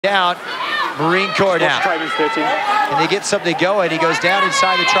Down, Marine Corps down. And they get something going. He goes down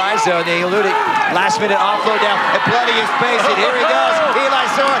inside the try zone. They elude it. Last minute offload down. And plenty of space. And here he goes. Eli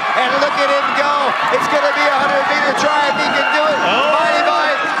Stewart. And look at him go. It's going to be a 100-meter try if he can do it. Mighty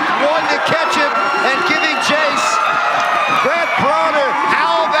Mike. One to catch him and giving chase. Grant Bronner.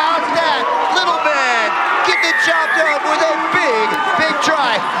 How about that? Little man. Get the job done with a big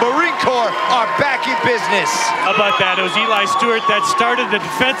try. Marine Corps are back in business. How about that? It was Eli Stewart that started the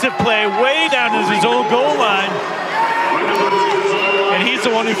defensive play way down to his own goal line. And he's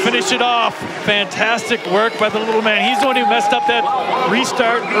the one who finished it off. Fantastic work by the little man. He's the one who messed up that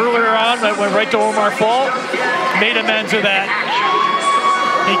restart earlier on that went right to Omar Fall. Made amends with that.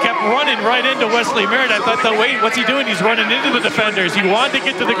 He kept running right into Wesley Merritt. I thought, wait, what's he doing? He's running into the defenders. He wanted to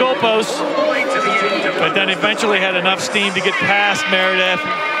get to the goalpost, but then eventually had enough steam to get past Meredith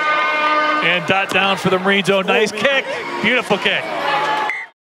and dot down for the Marine zone. Nice kick. Beautiful kick.